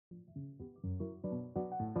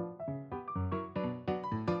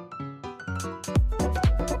Hello,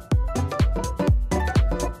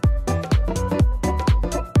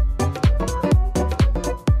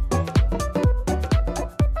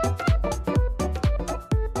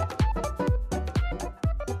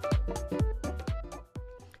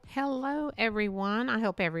 everyone. I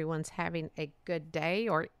hope everyone's having a good day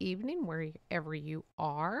or evening wherever you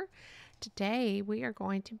are. Today, we are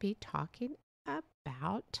going to be talking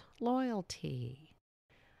about loyalty.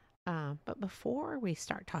 But before we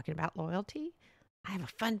start talking about loyalty, I have a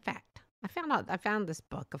fun fact. I found this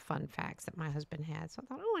book of fun facts that my husband had. So I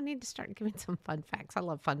thought, oh, I need to start giving some fun facts. I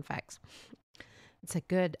love fun facts. It's a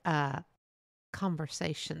good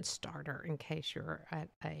conversation starter in case you're at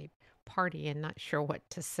a party and not sure what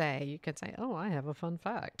to say. You could say, oh, I have a fun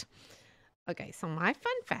fact. Okay, so my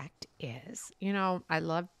fun fact is, I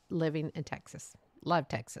love living in Texas. Love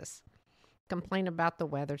Texas. Complain about the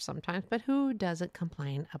weather sometimes, but who doesn't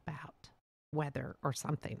complain about weather or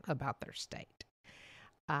something about their state?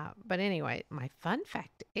 But anyway, my fun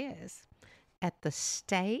fact is at the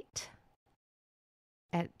state's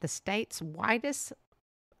widest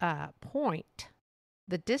point,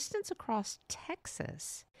 the distance across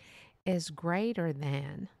Texas is greater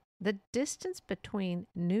than the distance between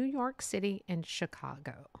New York City and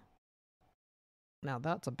Chicago. Now,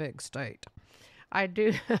 that's a big state. I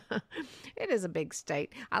do. It is a big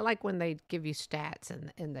state. I like when they give you stats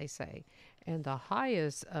and they say, and the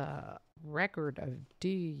highest record of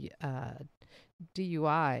DUIs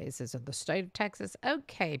is in the state of Texas.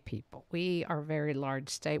 Okay, people, we are a very large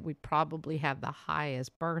state. We probably have the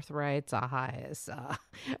highest birth rates, the highest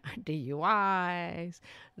DUIs,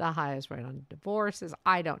 the highest rate on divorces.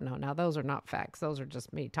 I don't know. Now, those are not facts. Those are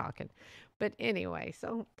just me talking. But anyway,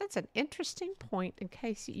 so that's an interesting point in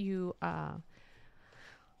case you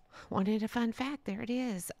wanted a fun fact. There it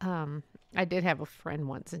is. I did have a friend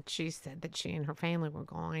once, and she said that she and her family were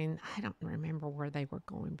going, I don't remember where they were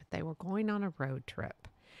going, but they were going on a road trip.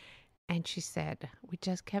 And she said, we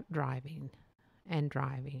just kept driving, and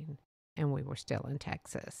we were still in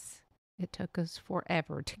Texas. It took us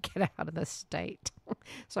forever to get out of the state.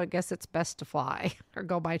 So I guess it's best to fly or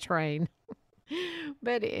go by train.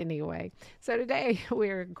 But anyway, so today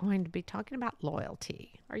we're going to be talking about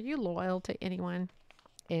loyalty. Are you loyal to anyone?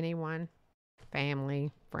 Anyone?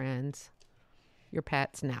 Family, friends, your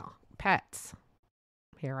pets? Now, pets.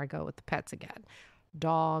 Here I go with the pets again.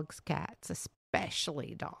 Dogs, cats,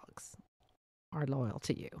 especially dogs, are loyal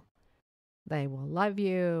to you. They will love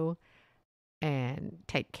you and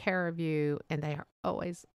take care of you, and they are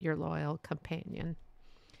always your loyal companion.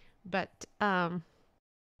 But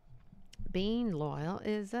being loyal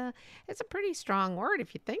it's a pretty strong word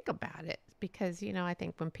if you think about it, because I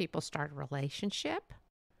think when people start a relationship,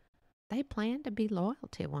 they plan to be loyal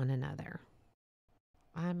to one another.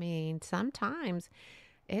 I mean, sometimes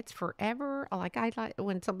it's forever. Like I like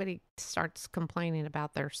when somebody starts complaining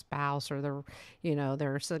about their spouse or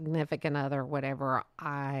their significant other, whatever.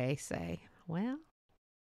 I say, well,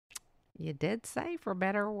 you did say for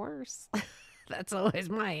better or worse. That's always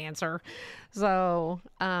my answer. So,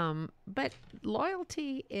 but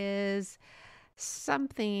loyalty is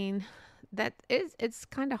something that it's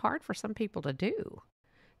kind of hard for some people to do,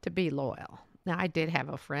 to be loyal. Now, I did have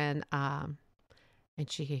a friend, and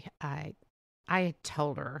I had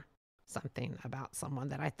told her something about someone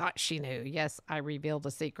that I thought she knew. Yes, I revealed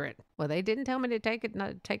a secret. Well, they didn't tell me to take it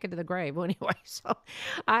to the grave anyway. So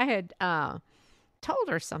I had told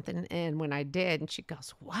her something, and when I did, and she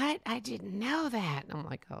goes, "What? I didn't know that." And I'm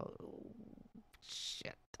like, "Oh,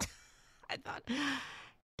 shit." I thought,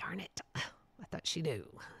 darn it. I thought she knew.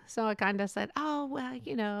 So I kind of said, oh, well,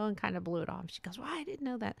 and kind of blew it off. She goes, well, I didn't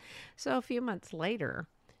know that. So a few months later,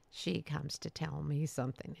 she comes to tell me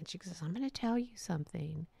something. And she says, I'm going to tell you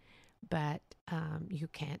something, but you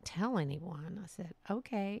can't tell anyone. I said,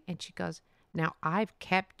 okay. And she goes, now I've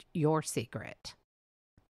kept your secret,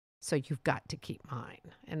 so you've got to keep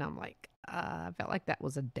mine. And I'm like, I felt like that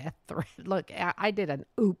was a death threat. Look, I did an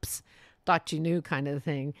oops, thought you knew kind of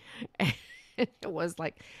thing. And it was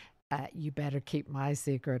like, you better keep my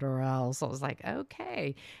secret or else. I was like,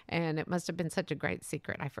 okay. And it must have been such a great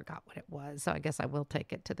secret. I forgot what it was. So I guess I will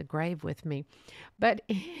take it to the grave with me. But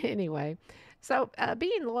anyway, so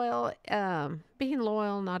being loyal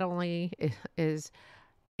not only is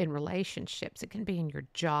in relationships, it can be in your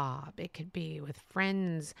job, it could be with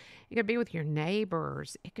friends, it could be with your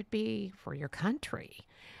neighbors, it could be for your country.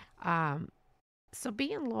 So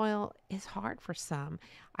being loyal is hard for some.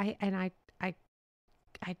 I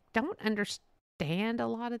don't understand a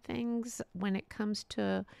lot of things when it comes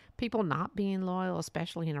to people not being loyal,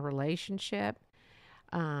 especially in a relationship,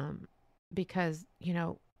 because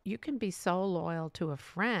you can be so loyal to a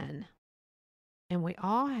friend And we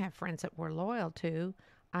all have friends that we're loyal to.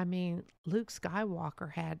 I mean, Luke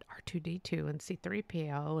Skywalker had R2D2 and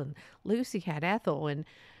C3PO, and Lucy had Ethel, and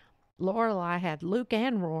Lorelai had Luke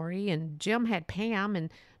and Rory, and Jim had Pam,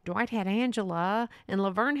 and Dwight had Angela, and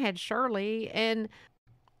Laverne had Shirley, and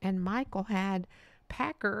Michael had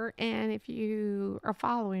Packer. And if you are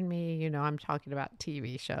following me, you know I'm talking about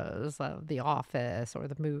TV shows, The Office, or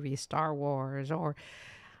the movie Star Wars, or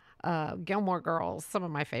Gilmore Girls, some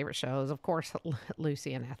of my favorite shows. Of course,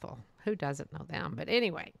 Lucy and Ethel. Who doesn't know them? But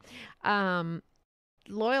anyway, um,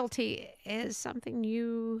 loyalty is something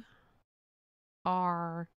you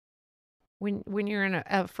are when you're in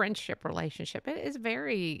a friendship relationship. It is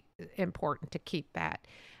very important to keep that.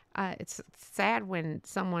 It's sad when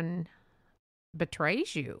someone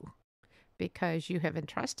betrays you because you have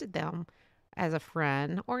entrusted them as a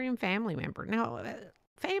friend or even family member. Now,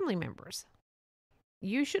 family members,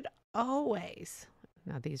 you should always,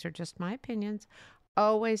 now these are just my opinions,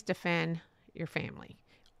 always defend your family.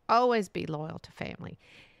 Always be loyal to family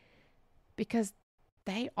because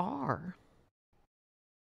they are,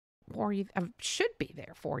 or you should be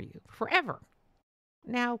there for you forever.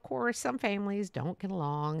 Now, of course, some families don't get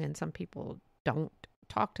along and some people don't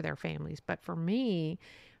talk to their families. But for me,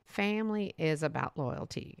 family is about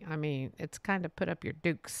loyalty. I mean, it's kind of put up your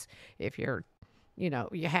dukes if you're,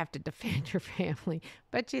 you have to defend your family,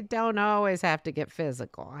 but you don't always have to get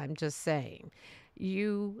physical. I'm just saying.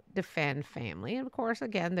 You defend family. And of course,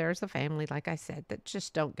 again, there's a family, like I said, that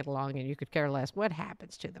just don't get along and you could care less what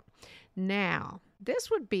happens to them. Now,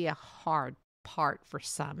 this would be a hard part for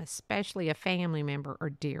some, especially a family member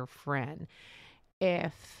or dear friend.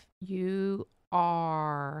 If you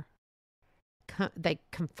are, they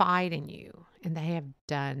confide in you and they have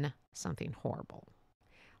done something horrible,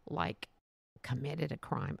 like committed a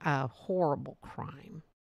crime, a horrible crime.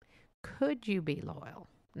 Could you be loyal?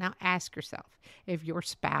 Now ask yourself, if your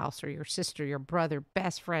spouse or your sister, your brother,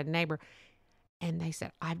 best friend, neighbor, and they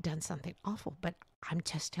said, I've done something awful, but I'm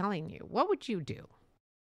just telling you, what would you do?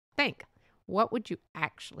 Think, what would you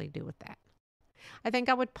actually do with that? I think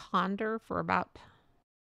I would ponder for about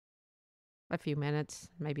a few minutes,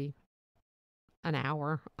 maybe an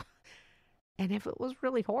hour. And if it was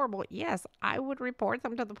really horrible, yes, I would report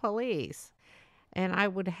them to the police. And I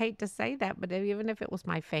would hate to say that, but even if it was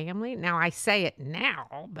my family, now I say it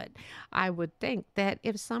now, but I would think that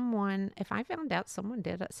if I found out someone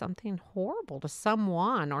did something horrible to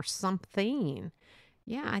someone or something,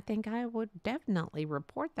 yeah, I think I would definitely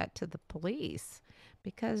report that to the police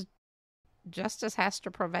because justice has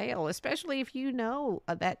to prevail, especially if you know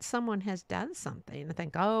that someone has done something. I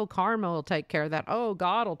think, oh, karma will take care of that. Oh,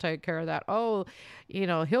 God will take care of that. Oh,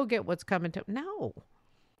 he'll get what's coming to him. No.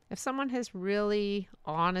 If someone has really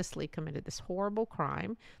honestly committed this horrible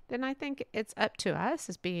crime, then I think it's up to us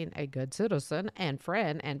as being a good citizen and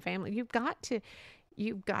friend and family. You've got to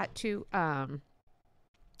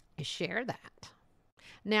share that.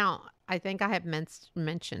 Now, I think I have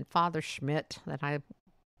mentioned Father Schmidt that I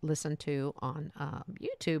listened to on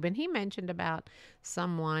YouTube, and he mentioned about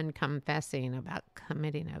someone confessing about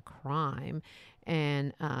committing a crime,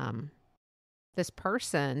 and this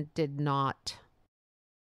person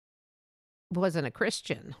wasn't a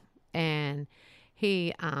Christian, and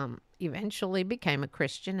he eventually became a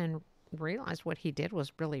Christian and realized what he did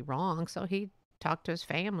was really wrong. So he talked to his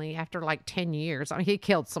family after like 10 years. I mean, he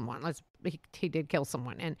killed someone. He did kill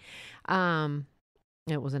someone, and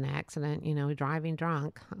it was an accident. Driving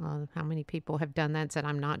drunk. How many people have done that and said,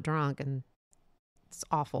 "I'm not drunk," and it's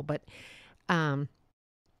awful. But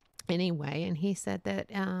anyway, and he said that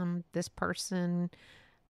this person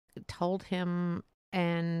told him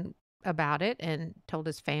about it and told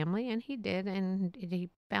his family, and he did, and he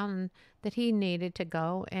found that he needed to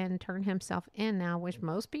go and turn himself in. Now, I wish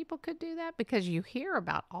most people could do that because you hear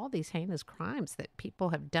about all these heinous crimes that people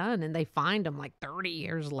have done and they find them like 30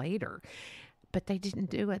 years later, but they didn't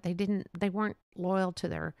do it. They weren't loyal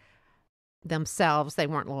to themselves. They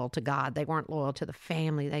weren't loyal to God. They weren't loyal to the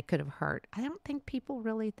family they could have hurt. I don't think people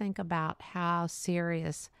really think about how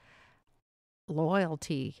serious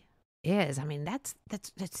loyalty is. I mean,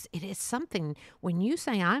 it is something. When you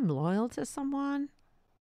say I'm loyal to someone,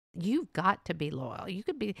 you've got to be loyal. You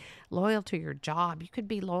could be loyal to your job. You could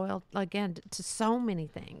be loyal, again, to so many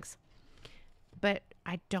things. But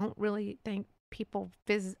I don't really think people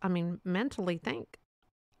mentally think.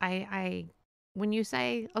 When you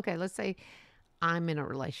say, okay, let's say I'm in a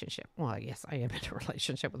relationship. Well, yes, I am in a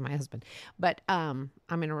relationship with my husband, but I'm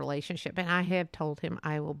in a relationship and I have told him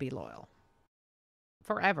I will be loyal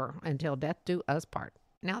forever until death do us part.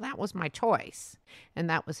 Now, that was my choice, and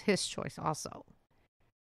that was his choice also.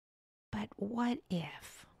 But what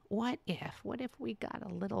if what if we got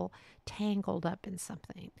a little tangled up in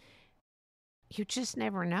something? You just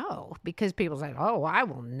never know, because people say, oh, I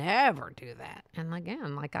will never do that. And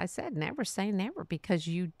again, like I said, never say never, because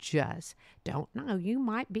you just don't know. You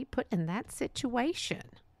might be put in that situation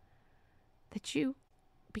that you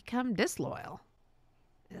become disloyal.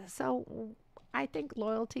 So I think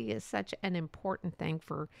loyalty is such an important thing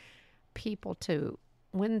for people to,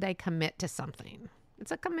 when they commit to something.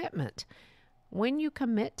 It's a commitment. When you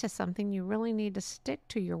commit to something, you really need to stick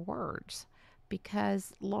to your words,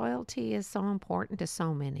 because loyalty is so important to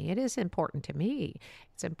so many. It is important to me.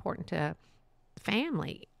 It's important to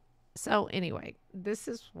family. So anyway, this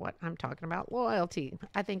is what I'm talking about, loyalty.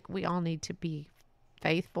 I think we all need to be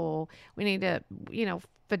faithful. We need to,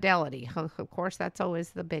 fidelity. Of course, that's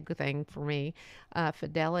always the big thing for me.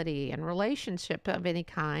 Fidelity and relationship of any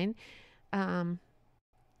kind.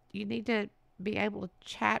 You need to be able to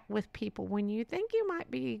chat with people when you think you might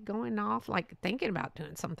be going off, like thinking about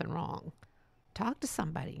doing something wrong. Talk to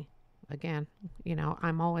somebody. Again,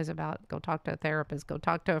 I'm always about go talk to a therapist, go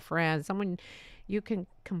talk to a friend, someone you can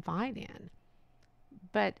confide in.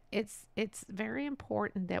 But it's very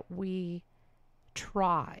important that we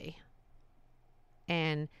try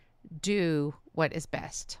and do what is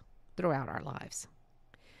best throughout our lives.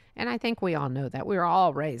 And I think we all know that. We were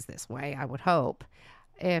all raised this way, I would hope.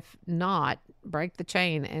 If not, break the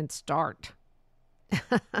chain and start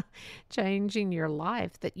changing your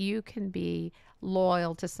life, that you can be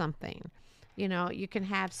loyal to something. You can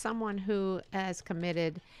have someone who has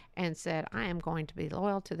committed and said, I am going to be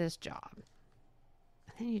loyal to this job.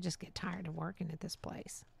 And then you just get tired of working at this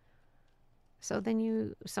place. So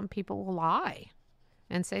then some people will lie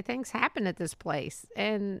and say things happen at this place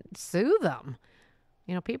and sue them.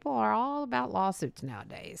 People are all about lawsuits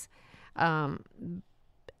nowadays. And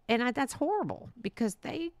that's horrible, because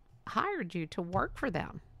they hired you to work for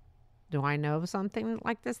them. Do I know of something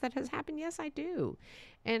like this that has happened? Yes, I do.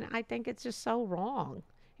 And I think it's just so wrong.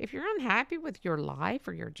 If you're unhappy with your life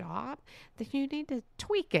or your job, then you need to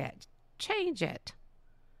tweak it, change it,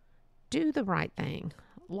 do the right thing.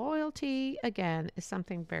 Loyalty, again, is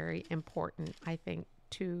something very important, I think,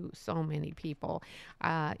 to so many people.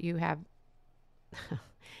 You have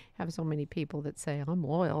so many people that say, I'm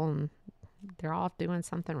loyal, and they're off doing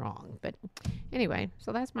something wrong. But anyway,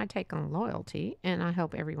 so that's my take on loyalty, and I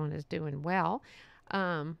hope everyone is doing well.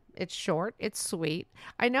 It's short, it's sweet.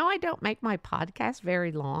 I know I don't make my podcast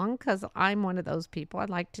very long, because I'm one of those people. I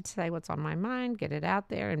like to say what's on my mind, get it out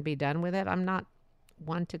there, and be done with it. I'm not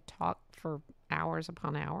one to talk for hours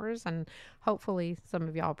upon hours, and hopefully some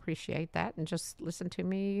of y'all appreciate that and just listen to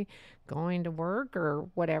me going to work or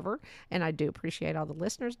whatever. And I do appreciate all the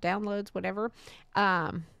listeners, downloads, whatever.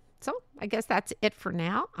 So I guess that's it for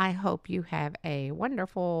now. I hope you have a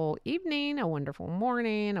wonderful evening, a wonderful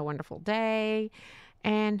morning, a wonderful day.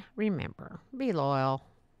 And remember, be loyal.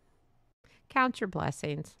 Count your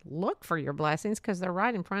blessings. Look for your blessings, because they're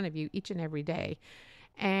right in front of you each and every day.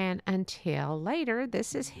 And until later,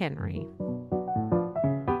 this is Henry.